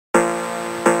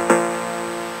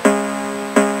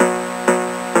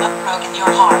Damn,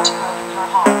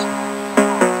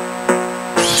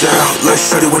 little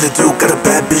shorty, what it do? Got a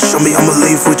bad bitch, show me I'ma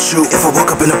leave with you. If I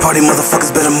walk up in the party, motherfuckers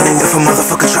better move. If a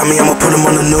motherfucker try me, I'ma put him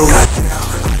on the news.